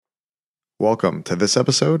Welcome to this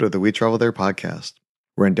episode of the We Travel There podcast.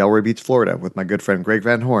 We're in Delray Beach, Florida with my good friend Greg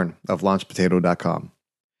Van Horn of LaunchPotato.com.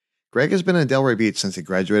 Greg has been in Delray Beach since he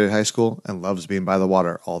graduated high school and loves being by the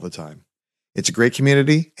water all the time. It's a great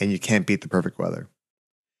community and you can't beat the perfect weather.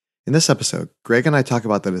 In this episode, Greg and I talk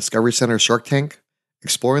about the Discovery Center Shark Tank,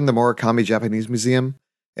 exploring the Murakami Japanese Museum,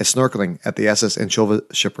 and snorkeling at the SS Anchova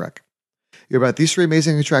shipwreck. You're about these three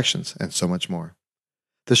amazing attractions and so much more.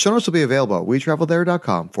 The show notes will be available at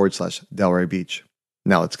wetravelthere.com/Delray Beach.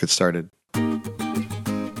 Now let's get started.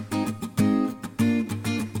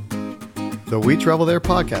 The We Travel There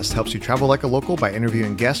podcast helps you travel like a local by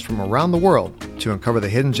interviewing guests from around the world to uncover the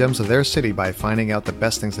hidden gems of their city by finding out the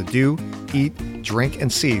best things to do, eat, drink,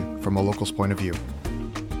 and see from a local's point of view.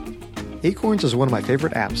 Acorns is one of my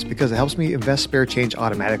favorite apps because it helps me invest spare change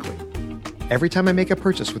automatically. Every time I make a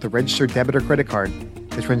purchase with a registered debit or credit card,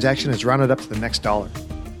 the transaction is rounded up to the next dollar.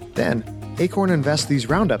 Then, Acorn invests these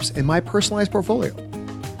roundups in my personalized portfolio.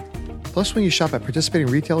 Plus, when you shop at participating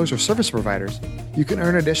retailers or service providers, you can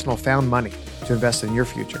earn additional found money to invest in your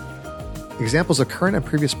future. Examples of current and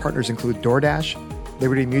previous partners include DoorDash,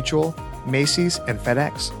 Liberty Mutual, Macy's, and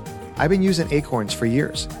FedEx. I've been using Acorns for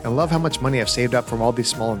years and love how much money I've saved up from all these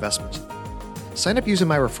small investments. Sign up using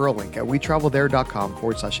my referral link at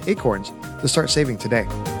wetravelthere.com/acorns to start saving today.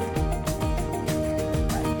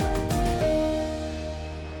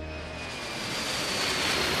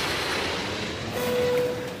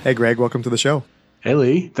 Hey, Greg, welcome to the show. Hey,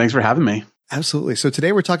 Lee. Thanks for having me. Absolutely. So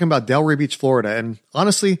today we're talking about Delray Beach, Florida. And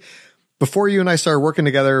honestly, before you and I started working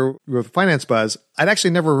together with Finance Buzz, I'd actually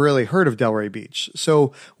never really heard of Delray Beach.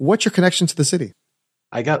 So what's your connection to the city?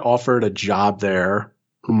 I got offered a job there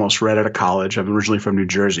almost right out of college. I'm originally from New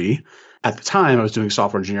Jersey. At the time, I was doing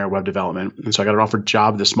software engineering web development. And so I got an offered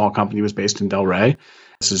job. This small company was based in Delray.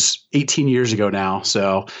 This is 18 years ago now.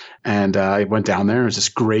 I went down there. It was this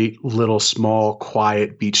great little small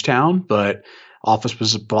quiet beach town, but office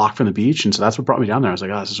was a block from the beach. And so that's what brought me down there. I was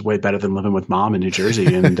like, oh, this is way better than living with mom in New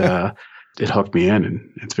Jersey. And it hooked me in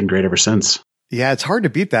and it's been great ever since. Yeah, it's hard to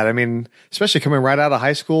beat that. I mean, especially coming right out of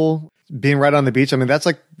high school, being right on the beach. I mean, that's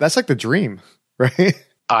like the dream, right?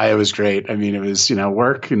 It was great. I mean, it was,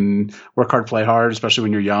 work hard, play hard, especially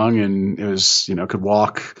when you're young. And it was, could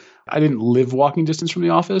walk. I didn't live walking distance from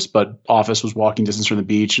the office, but office was walking distance from the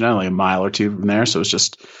beach and only a mile or two from there. So it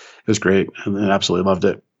was great. And I absolutely loved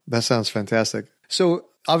it. That sounds fantastic. So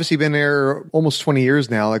obviously you've been there almost 20 years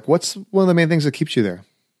now. Like what's one of the main things that keeps you there?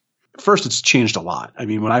 First, it's changed a lot. I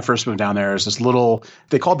mean, when I first moved down there, it was this little,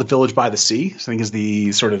 they called the Village by the Sea. I think is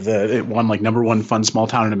it won like number one fun small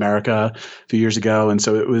town in America a few years ago. And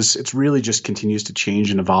so it's really just continues to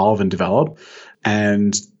change and evolve and develop.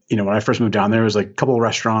 And, when I first moved down there, it was like a couple of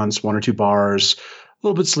restaurants, one or two bars, a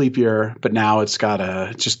little bit sleepier, but now it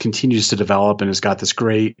just continues to develop and it's got this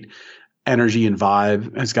great energy and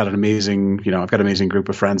vibe. It's got an amazing, I've got an amazing group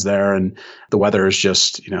of friends there and the weather is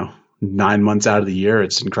just, 9 months out of the year.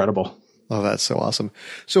 It's incredible. Oh, that's so awesome.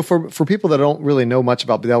 So for people that don't really know much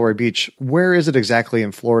about Delray Beach, where is it exactly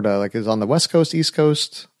in Florida? Like is it on the West Coast, East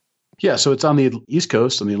Coast? Yeah, so it's on the East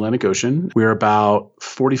Coast on the Atlantic Ocean. We're about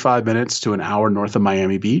 45 minutes to an hour north of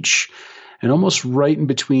Miami Beach and almost right in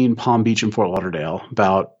between Palm Beach and Fort Lauderdale,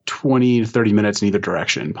 about 20 to 30 minutes in either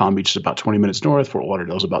direction. Palm Beach is about 20 minutes north. Fort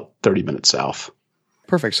Lauderdale is about 30 minutes south.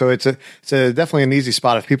 Perfect. So it's definitely an easy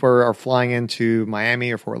spot. If people are flying into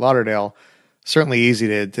Miami or Fort Lauderdale, certainly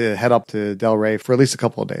easy to head up to Delray for at least a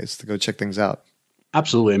couple of days to go check things out.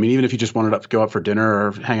 Absolutely. I mean, even if you just wanted to go up for dinner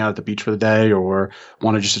or hang out at the beach for the day or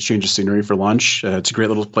wanted just to change the scenery for lunch, it's a great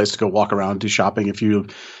little place to go walk around, do shopping. If you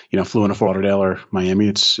flew into Fort Lauderdale or Miami,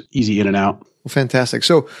 it's easy in and out. Well, fantastic.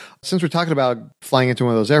 So since we're talking about flying into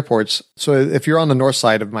one of those airports, so if you're on the north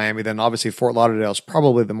side of Miami, then obviously Fort Lauderdale is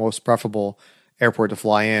probably the most preferable airport to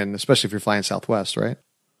fly in, especially if you're flying Southwest, right?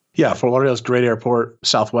 Yeah, Fort Lauderdale is a great airport,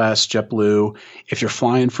 Southwest, JetBlue. If you're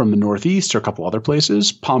flying from the Northeast or a couple other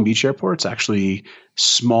places, Palm Beach Airport's actually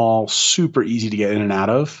small, super easy to get in and out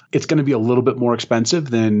of. It's going to be a little bit more expensive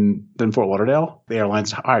than Fort Lauderdale. The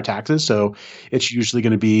airline's higher taxes, so it's usually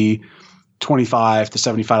going to be $25 to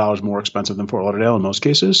 $75 more expensive than Fort Lauderdale in most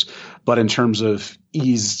cases. But in terms of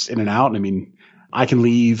ease in and out, I mean, I can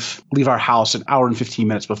leave our house an hour and 15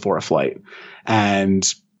 minutes before a flight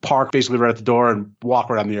and park basically right at the door and walk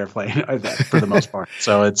right on the airplane for the most part.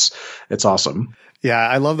 So it's awesome. Yeah,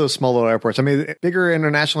 I love those small little airports. I mean, bigger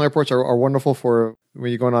international airports are wonderful for when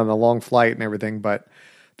you're going on a long flight and everything, but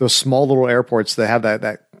those small little airports that have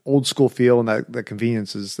that old school feel and that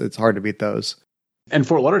convenience it's hard to beat those. And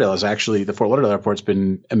Fort Lauderdale the Fort Lauderdale airport's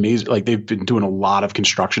been amazing. Like they've been doing a lot of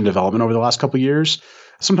construction development over the last couple of years.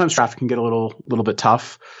 Sometimes traffic can get a little bit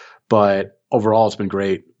tough, but overall it's been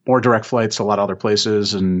great. more direct flights to a lot of other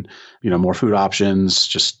places and, more food options,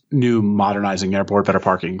 just new modernizing airport, better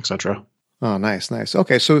parking, etc. Oh, nice, nice.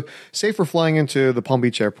 Okay, so say for flying into the Palm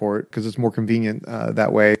Beach airport, because it's more convenient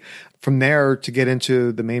that way, from there to get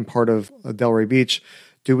into the main part of Delray Beach,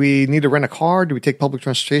 do we need to rent a car? Do we take public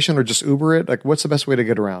transportation or just Uber it? Like, what's the best way to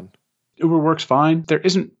get around? Uber works fine. There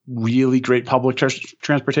isn't really great public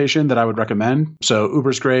transportation that I would recommend. So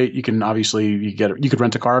Uber's great. You can obviously, you could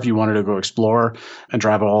rent a car if you wanted to go explore and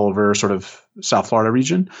drive all over sort of South Florida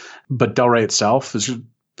region. But Delray itself is a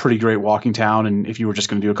pretty great walking town. And if you were just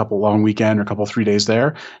going to do a couple long weekend or a couple 3 days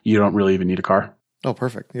there, you don't really even need a car. Oh,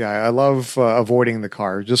 perfect. Yeah, I love avoiding the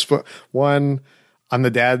car. Just for one, I'm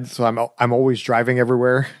the dad, so I'm always driving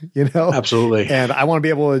everywhere, Absolutely. And I want to be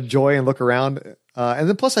able to enjoy and look around. And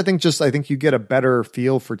then plus, I think you get a better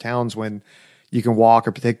feel for towns when you can walk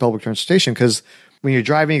or take public transportation. Because when you're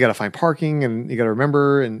driving, you got to find parking and you got to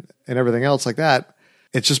remember and everything else like that.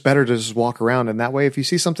 It's just better to just walk around. And that way, if you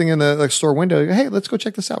see something in the store window, hey, let's go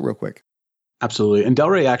check this out real quick. Absolutely. And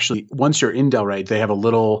Delray actually, once you're in Delray, they have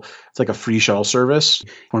it's like a free shuttle service,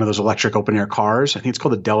 one of those electric open air cars. I think it's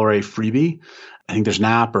called the Delray Freebie. I think there's an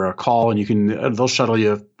app or a call and they'll shuttle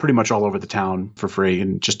you pretty much all over the town for free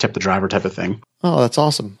and just tip the driver type of thing. Oh, that's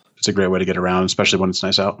awesome. It's a great way to get around, especially when it's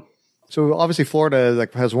nice out. So obviously Florida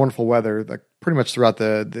has wonderful weather pretty much throughout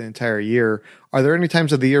the entire year. Are there any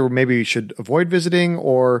times of the year where maybe you should avoid visiting,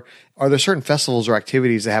 or are there certain festivals or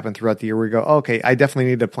activities that happen throughout the year where you go, oh, okay, I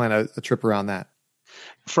definitely need to plan a trip around that?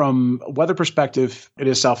 From a weather perspective, it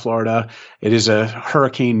is South Florida. It is a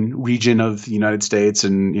hurricane region of the United States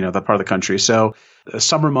and, that part of the country. So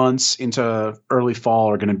summer months into early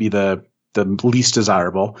fall are going to be the least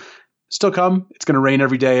desirable. Still come. It's going to rain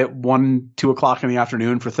every day at 1, 2 o'clock in the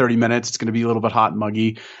afternoon for 30 minutes. It's going to be a little bit hot and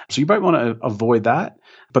muggy. So you might want to avoid that.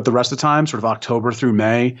 But the rest of the time, sort of October through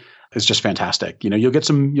May, is just fantastic. You'll get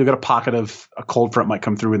a pocket of a cold front might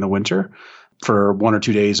come through in the winter. For 1 or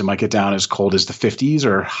 2 days, it might get down as cold as the 50s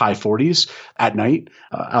or high 40s at night.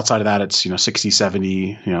 Outside of that, it's 60,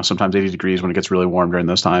 70, sometimes 80 degrees when it gets really warm during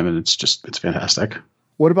those time, and it's fantastic.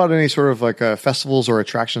 What about any sort of festivals or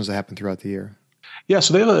attractions that happen throughout the year? Yeah,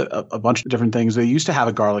 so they have a bunch of different things. They used to have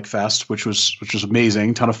a Garlic Fest, which was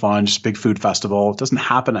amazing, ton of fun, just a big food festival. It doesn't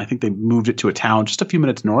happen. I think they moved it to a town just a few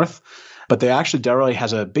minutes north. But Delray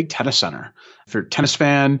has a big tennis center. If you're a tennis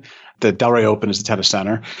fan, the Delray Open is the tennis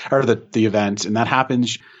center, or the event. And that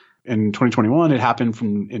happens in 2021. It happened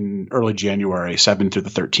in early January, 7th through the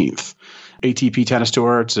 13th. ATP Tennis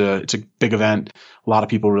Tour. It's a big event. A lot of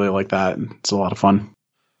people really like that. It's a lot of fun.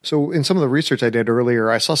 So in some of the research I did earlier,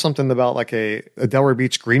 I saw something about a Delray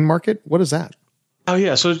Beach green market. What is that? Oh,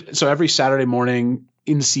 yeah. So every Saturday morning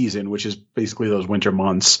in season, which is basically those winter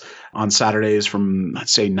months, on Saturdays from,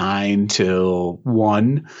 let's say, 9 till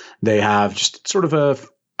 1, they have just sort of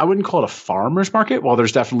I wouldn't call it a farmer's market. While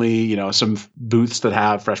there's definitely, some booths that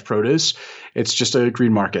have fresh produce, it's just a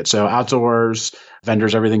green market. So outdoors,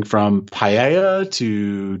 vendors, everything from paella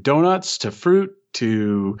to donuts to fruit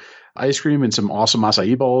to ice cream and some awesome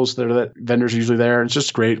acai bowls that vendors are usually there. It's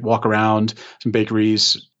just great. Walk around, some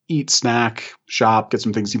bakeries, eat, snack, shop, get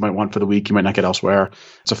some things you might want for the week you might not get elsewhere.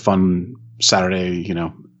 It's a fun Saturday,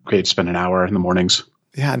 great to spend an hour in the mornings.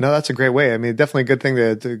 Yeah, no, that's a great way. I mean, definitely a good thing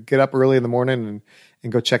to get up early in the morning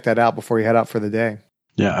and go check that out before you head out for the day.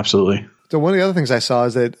 Yeah, absolutely. So one of the other things I saw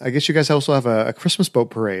is that I guess you guys also have a Christmas boat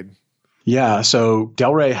parade. Yeah, so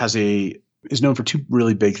Delray is known for two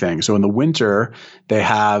really big things. So in the winter, they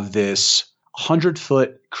have this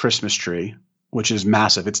 100-foot Christmas tree, which is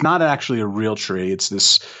massive. It's not actually a real tree. It's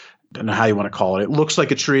this, I don't know how you want to call it. It looks like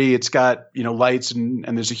a tree. It's got, lights and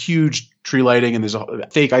there's a huge tree lighting and there's a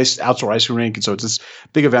fake outdoor ice rink. And so it's this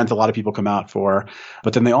big event a lot of people come out for.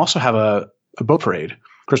 But then they also have a boat parade,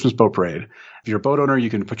 Christmas boat parade. If you're a boat owner, you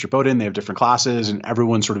can put your boat in. They have different classes and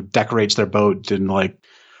everyone sort of decorates their boat in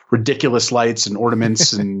ridiculous lights and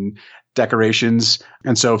ornaments and decorations.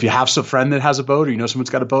 And so if you have some friend that has a boat or someone's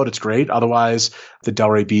got a boat, it's great. Otherwise, the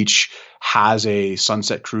Delray Beach has a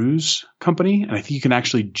sunset cruise company. And I think you can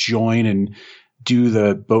actually join and do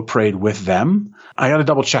the boat parade with them. I got to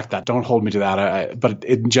double check that. Don't hold me to that. But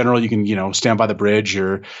in general, you can, stand by the bridge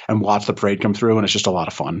and watch the parade come through. And it's just a lot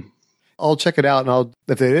of fun. I'll check it out, and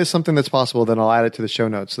if it is something that's possible, then I'll add it to the show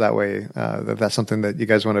notes. That way, if that's something that you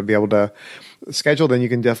guys want to be able to schedule, then you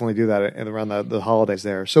can definitely do that around the holidays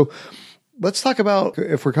there. So let's talk about,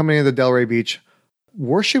 if we're coming into Delray Beach,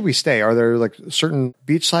 where should we stay? Are there certain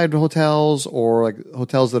beachside hotels or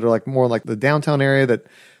hotels that are more the downtown area that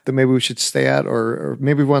maybe we should stay at, or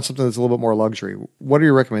maybe we want something that's a little bit more luxury? What are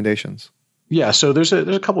your recommendations? Yeah, so there's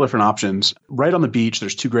a couple different options. Right on the beach,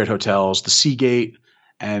 there's two great hotels, the Seagate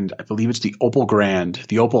and I believe it's the Opal Grand.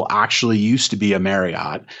 The Opal actually used to be a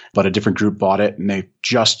Marriott, but a different group bought it, and they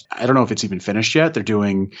just, I don't know if it's even finished yet. They're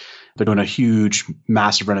doing a huge,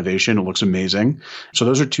 massive renovation. It looks amazing. So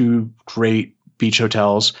those are two great beach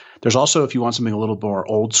hotels. There's also, if you want something a little more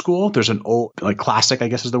old school, there's an old, like classic, I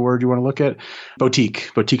guess is the word you want to look at.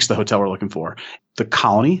 Boutique. Boutique's the hotel we're looking for. The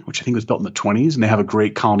Colony, which I think was built in the 20s, and they have a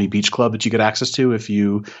great Colony Beach Club that you get access to if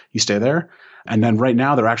you stay there. And then right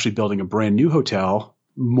now they're actually building a brand new hotel,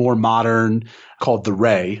 more modern, called the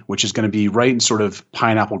Ray, which is going to be right in sort of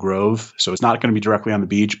Pineapple Grove. So it's not going to be directly on the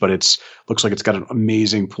beach, but looks like it's got an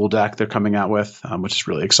amazing pool deck they're coming out with, which is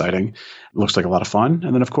really exciting. It looks like a lot of fun.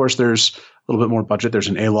 And then, of course, there's a little bit more budget. There's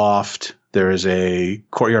an Aloft. There is a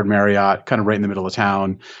Courtyard Marriott, kind of right in the middle of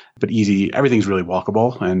town, but easy. Everything's really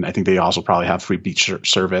walkable. And I think they also probably have free beach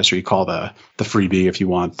service, or you call the freebie if you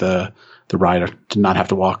want the ride to not have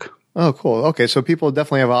to walk. Oh, cool. Okay. So people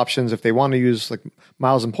definitely have options if they want to use like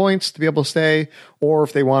miles and points to be able to stay, or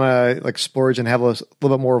if they want to like splurge and have a little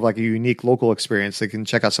bit more of like a unique local experience, they can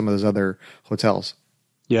check out some of those other hotels.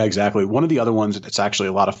 Yeah, exactly. One of the other ones that's actually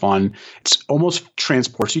a lot of fun, it's almost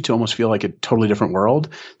transports you to almost feel like a totally different world.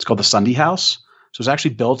 It's called the Sunday House. So it's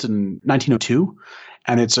actually built in 1902.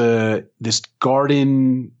 And it's this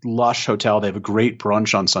garden lush hotel. They have a great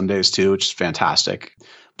brunch on Sundays too, which is fantastic.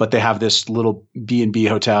 But they have this little B&B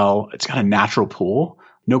hotel. It's got a natural pool,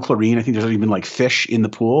 no chlorine. I think there's even like fish in the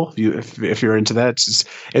pool. If you're into that,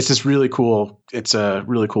 it's this really cool. It's a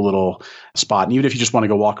really cool little spot. And even if you just want to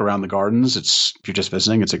go walk around the gardens, if you're just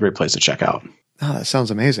visiting, it's a great place to check out. Oh, that sounds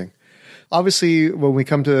amazing. Obviously, when we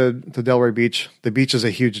come to Delray Beach, the beach is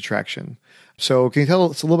a huge attraction. So can you tell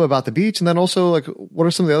us a little bit about the beach, and then also like what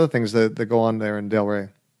are some of the other things that go on there in Delray?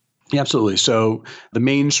 Yeah, absolutely. So the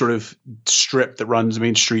main sort of the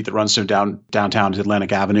main street that runs to downtown is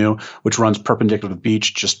Atlantic Avenue, which runs perpendicular to the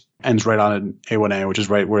beach, just ends right on A1A, which is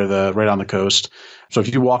right on the coast. So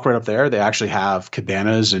if you walk right up there, they actually have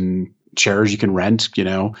cabanas and chairs you can rent,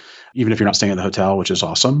 even if you're not staying at the hotel, which is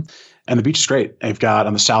awesome. And the beach is great. They've got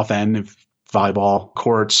on the south end volleyball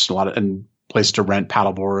courts, and places to rent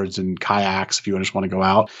paddle boards and kayaks if you just want to go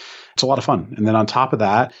out. It's a lot of fun. And then on top of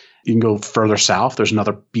that, you can go further south. There's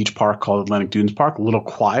another beach park called Atlantic Dunes Park, a little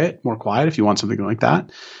more quiet if you want something like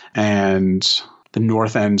that. And the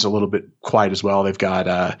north end's a little bit quiet as well. They've got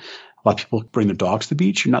a lot of people bring their dogs to the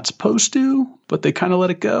beach. You're not supposed to, but they kind of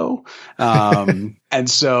let it go. And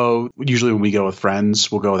so usually when we go with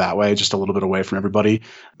friends, we'll go that way, just a little bit away from everybody.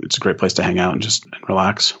 It's a great place to hang out and just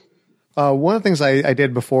relax. One of the things I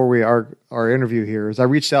did before our interview here is I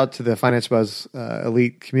reached out to the Finance Buzz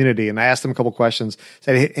elite community, and I asked them a couple questions.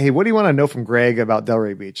 Said, hey, what do you want to know from Greg about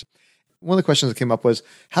Delray Beach? One of the questions that came up was,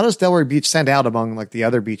 how does Delray Beach stand out among like the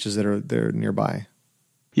other beaches that are there nearby?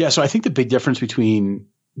 Yeah, so I think the big difference between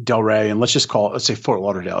Delray and let's say Fort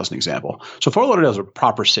Lauderdale as an example. So Fort Lauderdale is a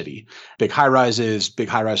proper city, big high-rise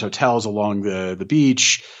hotels along the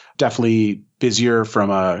beach, definitely busier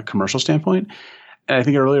from a commercial standpoint. And I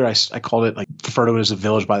think earlier I called it, refer to it as a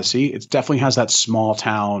village by the sea. It definitely has that small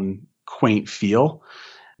town, quaint feel.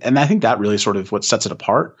 And I think that really sort of what sets it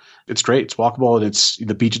apart. It's great. It's walkable, and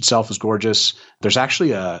the beach itself is gorgeous. There's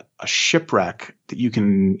actually a shipwreck that you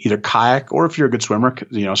can either kayak or if you're a good swimmer,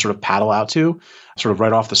 sort of paddle out to, sort of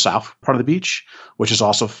right off the south part of the beach, which is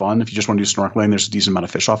also fun. If you just want to do snorkeling, there's a decent amount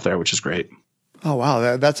of fish off there, which is great. Oh,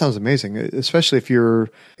 wow. That sounds amazing. Especially if you're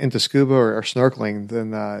into scuba or snorkeling,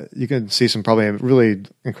 then you can see some probably really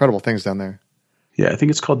incredible things down there. Yeah, I think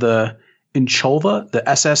it's called the Incholva, the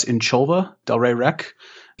SS Incholva Delray Wreck.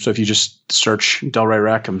 So if you just search Delray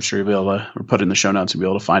Wreck, I'm sure you'll be able to, or put it in the show notes and be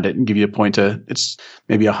able to find it and give you a point it's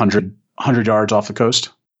maybe 100 yards off the coast.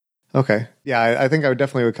 Okay. Yeah, I think I would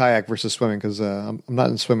definitely kayak versus swimming because I'm not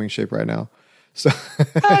in swimming shape right now. So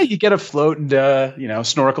you get a float and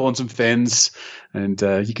snorkel and some fins, and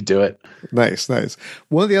you could do it. Nice.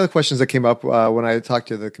 One of the other questions that came up when I talked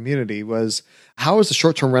to the community was, how is the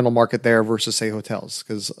short-term rental market there versus say hotels?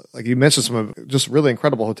 Because like you mentioned some just really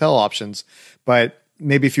incredible hotel options, but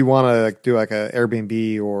maybe if you want to do like a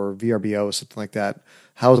Airbnb or VRBO or something like that,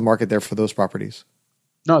 how is the market there for those properties?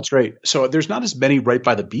 No, it's great. So there's not as many right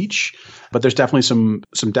by the beach, but there's definitely some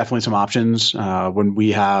options. When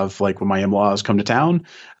my in-laws come to town,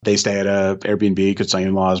 they stay at a Airbnb because it's my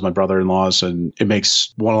in-laws, my brother-in-laws, and it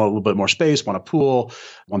makes one a little bit more space, want a pool,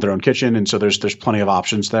 want their own kitchen. And so there's plenty of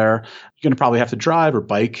options there. You're going to probably have to drive or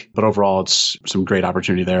bike, but overall it's some great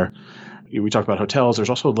opportunity there. We talked about hotels.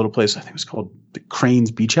 There's also a little place, I think it's called the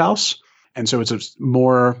Cranes Beach House. And so it's a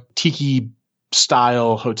more tiki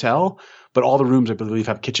style hotel. But all the rooms, I believe,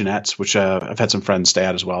 have kitchenettes, which I've had some friends stay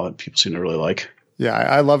at as well that people seem to really like. Yeah,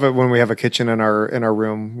 I love it when we have a kitchen in our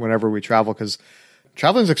room whenever we travel because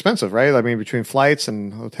traveling's expensive, right? I mean, between flights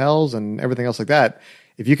and hotels and everything else like that,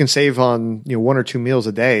 if you can save on, 1 or 2 meals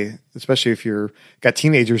a day, especially if you're got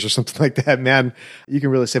teenagers or something like that, man, you can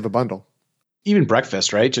really save a bundle. Even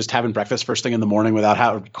breakfast, right? Just having breakfast first thing in the morning without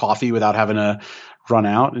having coffee, without having to run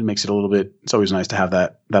out, it makes it a little bit, it's always nice to have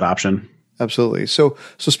that option. Absolutely. So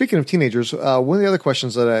speaking of teenagers, one of the other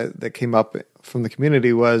questions that came up from the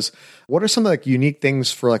community was, what are some like unique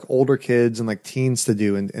things for like older kids and like teens to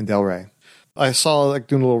do in Delray? I saw, like,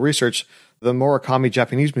 doing a little research, the Murakami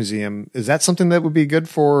Japanese Museum, is that something that would be good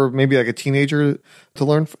for maybe like a teenager to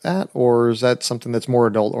learn at, or is that something that's more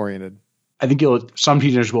adult oriented? I think some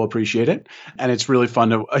teenagers will appreciate it, and it's really fun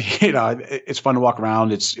to, it's fun to walk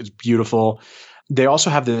around. It's beautiful. They also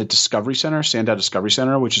have the Discovery Center, Sandow Discovery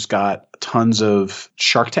Center, which has got tons of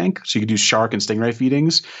Shark Tank. So you can do shark and stingray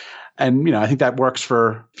feedings. And, I think that works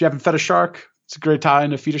for, if you haven't fed a shark, it's a great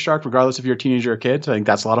time to feed a shark, regardless if you're a teenager or a kid. So I think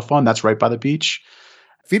that's a lot of fun. That's right by the beach.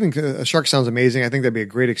 Feeding a shark sounds amazing. I think that'd be a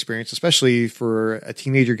great experience, especially for a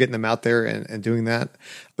teenager getting them out there and doing that.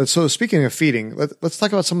 But so speaking of feeding, let's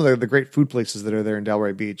talk about some of the great food places that are there in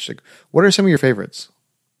Delray Beach. Like, what are some of your favorites?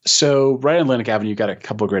 So right on Atlantic Avenue, you've got a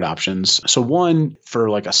couple of great options. So one for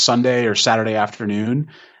like a Sunday or Saturday afternoon,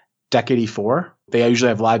 Deck 84. They usually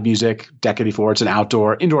have live music. Deck 84. It's an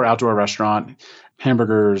indoor-outdoor restaurant.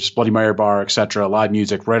 Hamburgers, Bloody Mary bar, etc. Live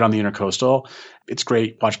music right on the Intercoastal. It's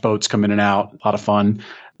great. Watch boats come in and out. A lot of fun.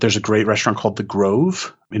 There's a great restaurant called The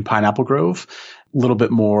Grove in Pineapple Grove. A little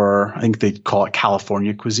bit more, I think they call it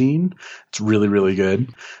California cuisine. It's really, really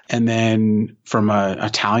good. And then from an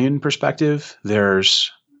Italian perspective,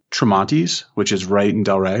 there's Tremonti's, which is right in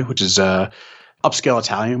Delray, which is upscale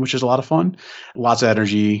Italian, which is a lot of fun. Lots of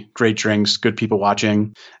energy, great drinks, good people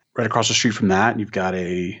watching. Right across the street from that, you've got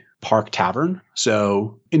a Park Tavern.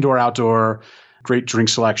 So indoor, outdoor, great drink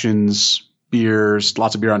selections, beers,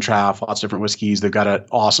 lots of beer on tap, lots of different whiskeys. They've got an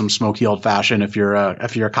awesome smoky old fashioned if you're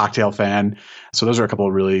a cocktail fan. So those are a couple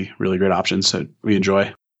of really, really great options that we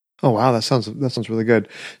enjoy. Oh, wow. That sounds really good.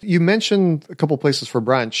 You mentioned a couple places for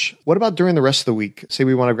brunch. What about during the rest of the week? Say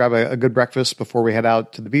we want to grab a good breakfast before we head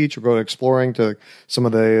out to the beach or go exploring to some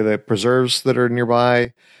of the preserves that are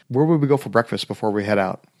nearby. Where would we go for breakfast before we head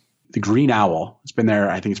out? The Green Owl. It's been there.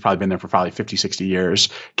 I think it's probably been there for probably 50, 60 years.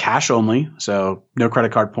 Cash only. So no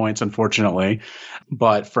credit card points, unfortunately.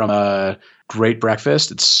 But from a great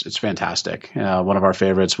breakfast, it's fantastic. One of our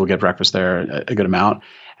favorites. We'll get breakfast there a good amount.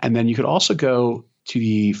 And then you could also go to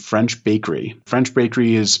the French Bakery. French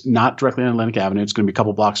Bakery is not directly on Atlantic Avenue. It's going to be a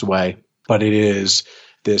couple blocks away, but it is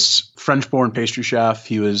this French-born pastry chef.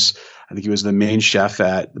 I think he was the main chef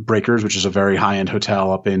at Breakers, which is a very high-end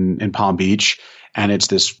hotel up in Palm Beach. And it's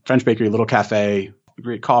this French bakery, little cafe,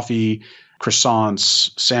 great coffee,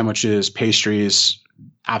 croissants, sandwiches, pastries.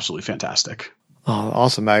 Absolutely fantastic. Oh,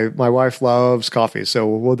 awesome. My wife loves coffee, so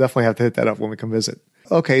we'll definitely have to hit that up when we come visit.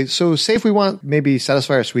 Okay, so say if we want maybe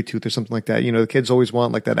satisfy our sweet tooth or something like that. The kids always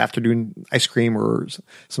want like that afternoon ice cream or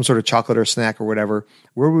some sort of chocolate or snack or whatever.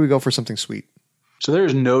 Where would we go for something sweet? So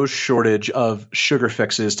there's no shortage of sugar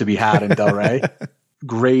fixes to be had in Delray.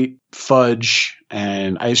 Great fudge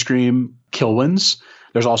and ice cream, Kilwins.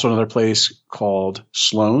 There's also another place called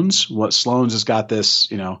Sloan's. Sloan's has got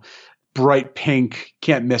this, bright pink,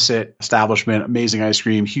 can't miss it establishment, amazing ice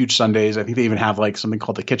cream, huge sundaes. I think they even have like something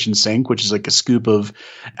called the kitchen sink, which is like a scoop of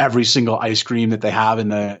every single ice cream that they have in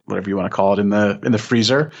the, whatever you want to call it, in the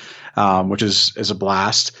freezer, which is a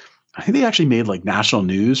blast. I think they actually made like national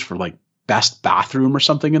news for like best bathroom or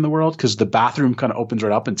something in the world, because the bathroom kind of opens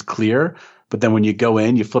right up and it's clear. But then when you go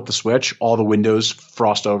in, you flip the switch, all the windows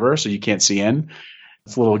frost over, so you can't see in.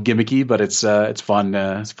 It's a little gimmicky, but it's fun.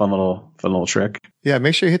 It's a fun little trick. Yeah,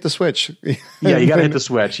 make sure you hit the switch. Yeah, you got to hit the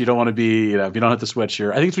switch. You don't want to be, if you don't hit the switch,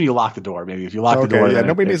 I think it's when you lock the door. Maybe if you lock the door, yeah,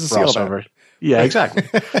 nobody needs to see all that. Over. Yeah, exactly.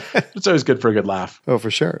 It's always good for a good laugh. Oh,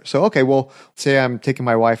 for sure. So, okay, well, say I'm taking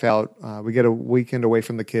my wife out. We get a weekend away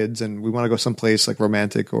from the kids, and we want to go someplace like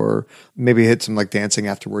romantic, or maybe hit some like dancing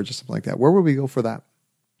afterwards or something like that. Where would we go for that?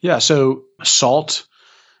 Yeah, so Salt.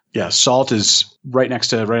 Yeah, Salt is right on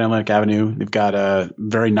Atlantic Avenue. They've got a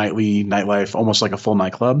very nightly nightlife, almost like a full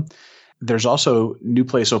nightclub. There's also a new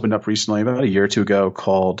place opened up recently, about a year or two ago,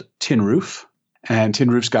 called Tin Roof. And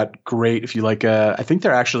Tin Roof's got great, if you like, I think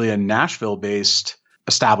they're actually a Nashville-based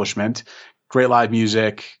establishment. Great live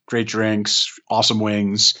music, great drinks, awesome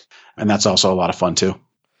wings. And that's also a lot of fun too.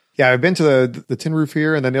 Yeah, I've been to the Tin Roof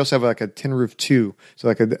here, and then they also have like a Tin Roof 2, so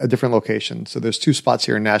like a different location. So there's 2 spots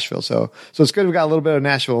here in Nashville. So it's good we got a little bit of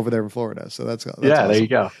Nashville over there in Florida. So that's yeah, awesome. There you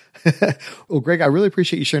go. Well, Greg, I really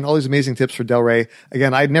appreciate you sharing all these amazing tips for Delray.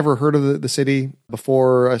 Again, I'd never heard of the city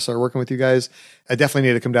before I started working with you guys. I definitely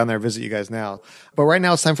need to come down there and visit you guys now. But right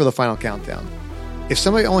now it's time for the final countdown. If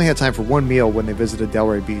somebody only had time for one meal when they visited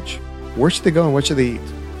Delray Beach, where should they go and what should they eat?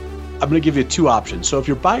 I'm going to give you two options. So if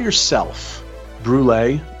you're by yourself,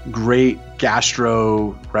 Brûlé, great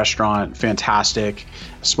gastro restaurant, fantastic,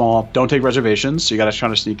 small. Don't take reservations. So you got to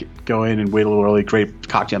try to go in and wait a little early. Great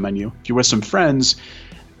cocktail menu. If you're with some friends,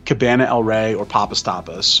 Cabana El Rey or Papas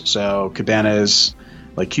Tapas. So Cabana is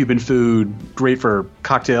like Cuban food, great for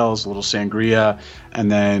cocktails, a little sangria,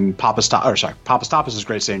 and then Papas Tapas is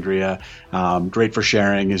great sangria, great for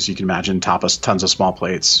sharing, as you can imagine. Tapas, tons of small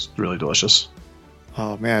plates, really delicious.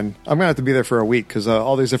 Oh man, I'm gonna have to be there for a week because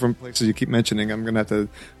all these different places you keep mentioning, I'm gonna have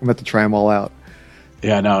to try them all out.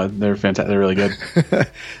 Yeah, no, they're fantastic. They're really good.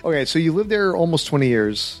 Okay, so you lived there almost 20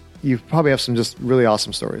 years. You probably have some just really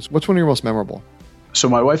awesome stories. What's one of your most memorable? So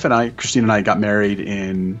my wife and I, Christine and I, got married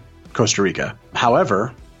in Costa Rica.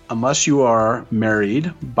 However, unless you are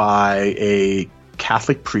married by a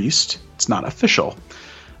Catholic priest, it's not official.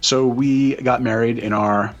 So we got married in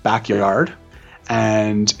our backyard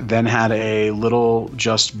and then had a little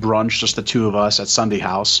just brunch, just the two of us at Sunday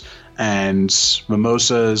House, and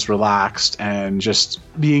mimosas, relaxed, and just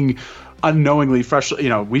being unknowingly fresh.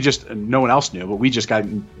 No one else knew, but we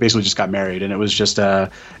basically just got married, and it was just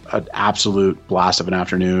an absolute blast of an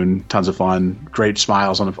afternoon. Tons of fun, great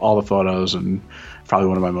smiles on all the photos, and probably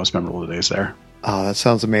one of my most memorable days there. Oh, that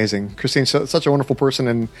sounds amazing. Christine, such a wonderful person,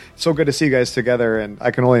 and so good to see you guys together, and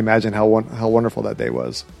I can only imagine how wonderful that day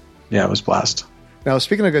was. Yeah, it was a blast. Now,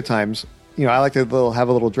 speaking of good times, I like to have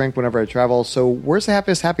a little drink whenever I travel. So where's the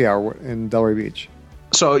happiest happy hour in Delray Beach?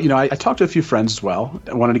 So, I talked to a few friends as well.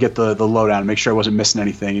 I wanted to get the lowdown, make sure I wasn't missing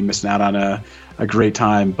anything and missing out on a great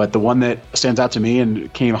time. But the one that stands out to me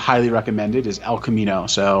and came highly recommended is El Camino.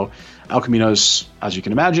 So El Camino's, as you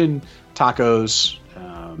can imagine, tacos,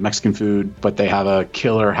 Mexican food, but they have a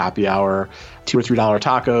killer happy hour, $2 or $3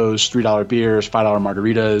 tacos, $3 beers, $5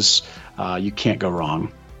 margaritas. You can't go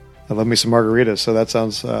wrong. I love me some margaritas, so that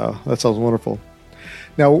sounds wonderful.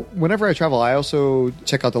 Now, whenever I travel, I also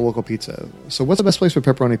check out the local pizza. So what's the best place for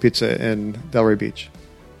pepperoni pizza in Delray Beach?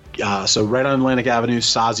 So right on Atlantic Avenue,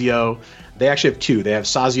 Sazio. They actually have two. They have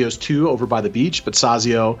Sazio's 2 over by the beach, but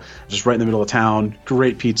Sazio, just right in the middle of town.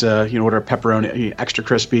 Great pizza. Order a pepperoni, extra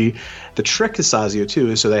crispy. The trick to Sazio,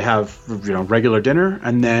 too, is so they have regular dinner,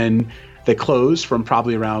 and then they close from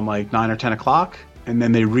probably around like 9 or 10 o'clock, and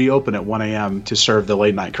then they reopen at 1 a.m. to serve the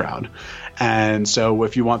late night crowd. And so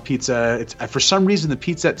if you want pizza, for some reason the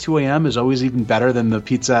pizza at 2 a.m. is always even better than the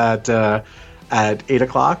pizza at 8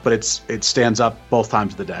 o'clock, but it stands up both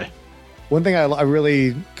times of the day. One thing I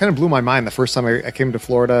really kind of blew my mind the first time I came to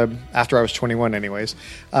Florida, after I was 21 anyways,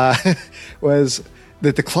 was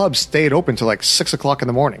that the club stayed open till like 6 o'clock in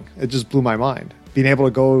the morning. It just blew my mind. Being able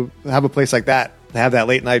to go have a place like that, to have that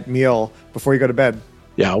late night meal before you go to bed.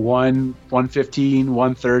 Yeah, 1:15,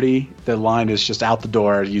 1:30, the line is just out the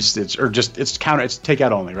door. It's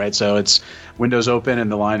takeout only, right? So it's windows open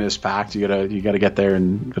and the line is packed. You gotta get there,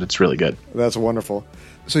 but it's really good. That's wonderful.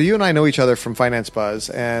 So you and I know each other from Finance Buzz,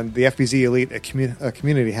 and the FBZ Elite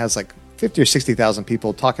community has like 50 or 60,000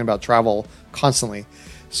 people talking about travel constantly.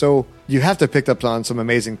 So you have to have picked up on some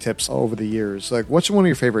amazing tips over the years. Like, what's one of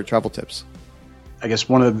your favorite travel tips? I guess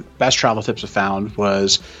one of the best travel tips I found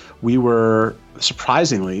was we were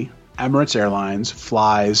surprisingly, Emirates Airlines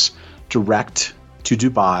flies direct to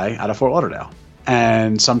Dubai out of Fort Lauderdale.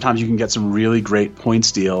 And sometimes you can get some really great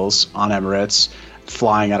points deals on Emirates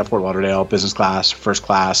flying out of Fort Lauderdale, business class, first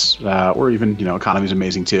class, or even, economy is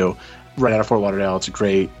amazing too. Right out of Fort Lauderdale, it's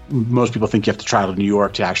great. Most people think you have to travel to New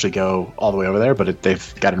York to actually go all the way over there, but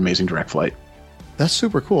they've got an amazing direct flight. That's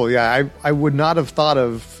super cool. Yeah, I would not have thought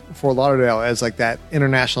of Fort Lauderdale as like that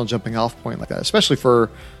international jumping off point like that, especially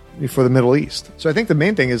for the Middle East. So I think the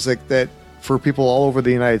main thing is like that for people all over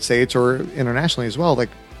the United States or internationally as well, like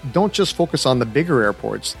don't just focus on the bigger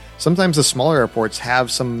airports. Sometimes the smaller airports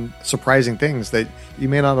have some surprising things that you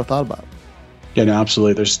may not have thought about. Yeah, no,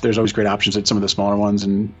 absolutely. There's always great options at some of the smaller ones,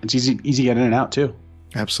 and it's easy to get in and out too.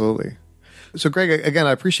 Absolutely. So Greg, again,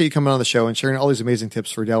 I appreciate you coming on the show and sharing all these amazing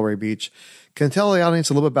tips for Delray Beach. Can you tell the audience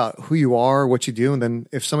a little bit about who you are, what you do, and then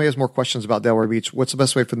if somebody has more questions about Delray Beach, what's the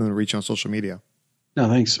best way for them to reach you on social media? No,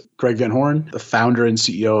 thanks. Greg Van Horn, the founder and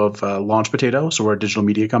CEO of Launch Potato. So we're a digital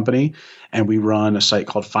media company, and we run a site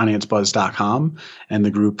called financebuzz.com and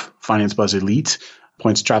the group Finance Buzz Elite,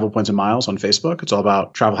 travel points and miles on Facebook. It's all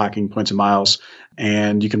about travel hacking, points and miles.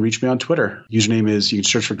 And you can reach me on Twitter. You can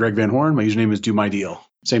search for Greg Van Horn. My username is Do My Deal.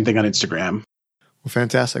 Same thing on Instagram. Well,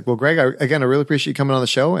 fantastic. Well, Greg, I really appreciate you coming on the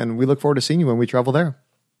show, and we look forward to seeing you when we travel there.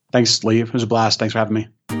 Thanks, Lee. It was a blast. Thanks for having me.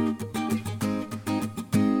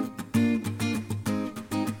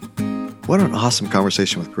 What an awesome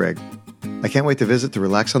conversation with Greg. I can't wait to visit to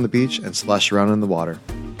relax on the beach and splash around in the water.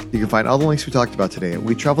 You can find all the links we talked about today at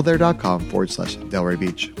wetravelthere.com/Delray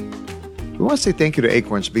Beach. We want to say thank you to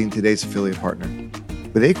Acorns for being today's affiliate partner.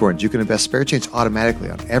 With Acorns, you can invest spare change automatically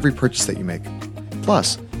on every purchase that you make.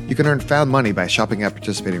 Plus, you can earn found money by shopping at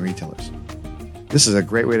participating retailers. This is a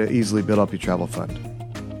great way to easily build up your travel fund.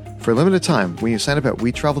 For a limited time, when you sign up at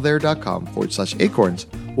wetravelthere.com/Acorns,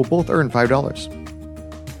 we'll both earn $5.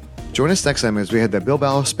 Join us next time as we head to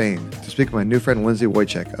Bilbao, Spain, to speak with my new friend Lindsay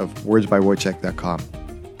Wojcik of wordsbywojcik.com.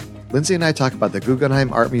 Lindsay and I talk about the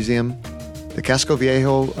Guggenheim Art Museum, the Casco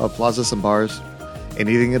Viejo of plazas and bars, and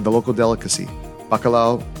eating at the local delicacy,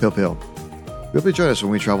 Bacalao Pil Pil. We hope you join us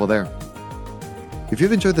when we travel there. If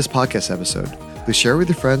you've enjoyed this podcast episode, please share it with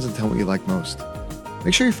your friends and tell them what you like most.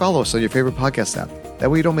 Make sure you follow us on your favorite podcast app. That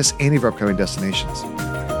way you don't miss any of our upcoming destinations.